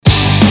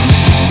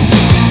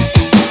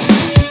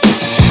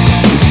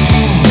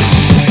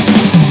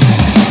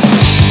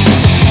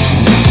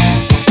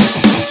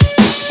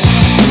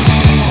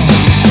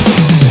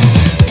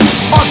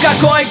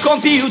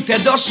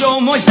kompjuter došao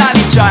u moj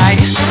zavičaj.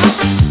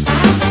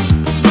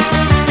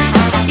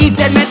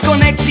 Internet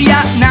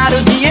konekcija,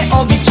 narodni je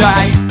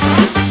običaj.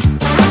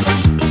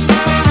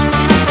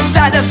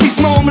 Sada svi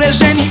smo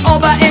umreženi,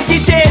 oba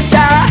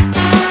entiteta,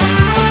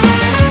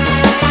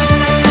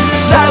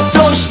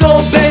 zato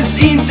što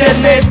bez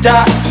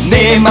interneta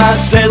nema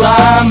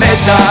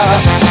selameta.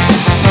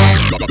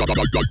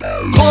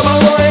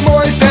 Globalno je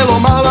moje selo,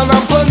 mala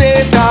nam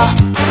planeta.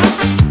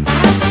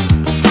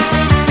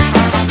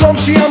 S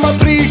komšijama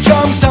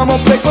pričam samo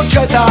preko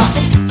četa.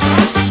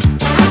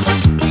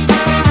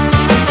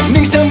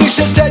 Nisam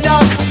više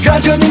seljak,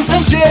 građanin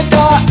sam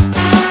svijeta,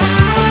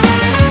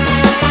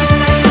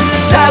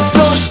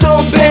 zato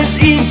što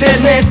bez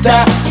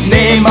interneta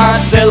nema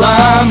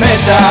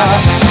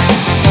selameta.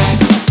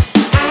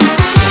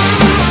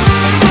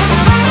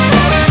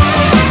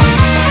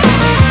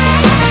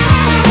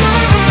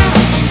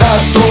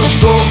 zato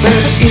što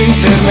bez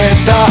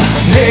interneta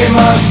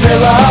nema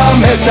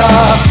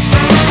selameta.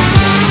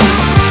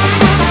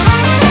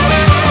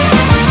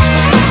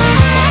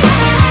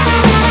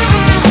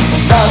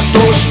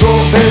 Zato što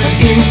bez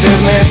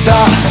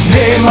interneta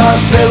nema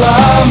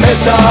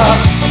selameta.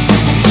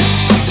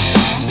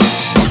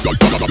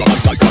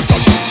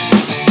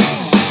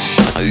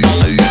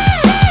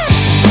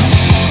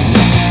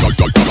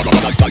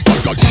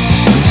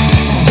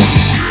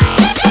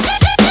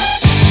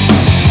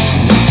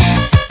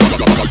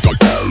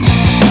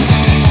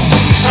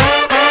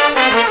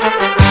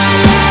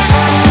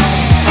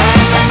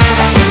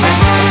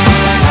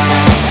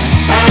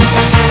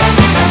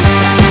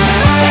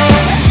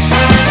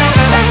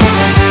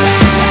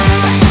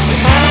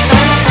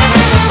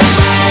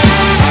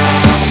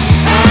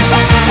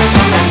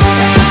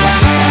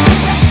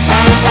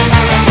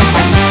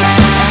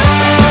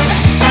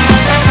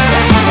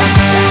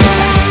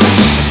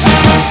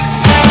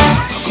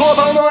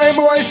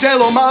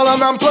 Selo, mala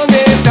nam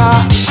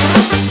planeta.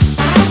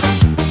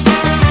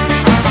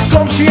 S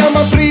komšijama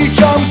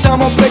pričam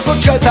samo preko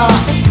četa.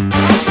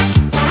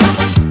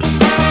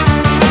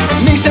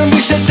 Nisam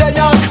više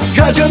seljak,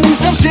 građanin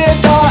sam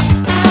svijeta,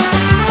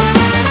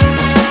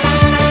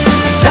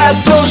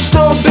 zato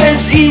što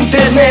bez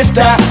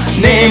interneta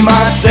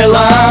nema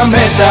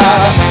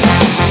selameta.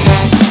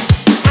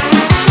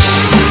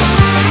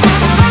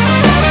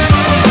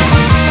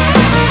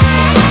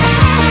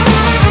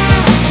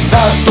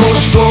 Zato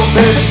što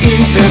bez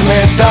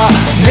interneta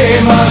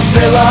nema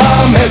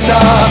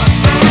selameta.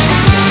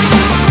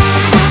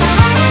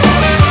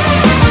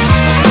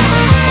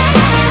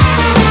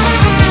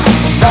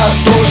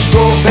 Zato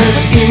što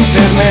bez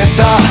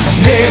interneta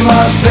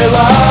nema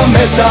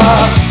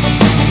selameta.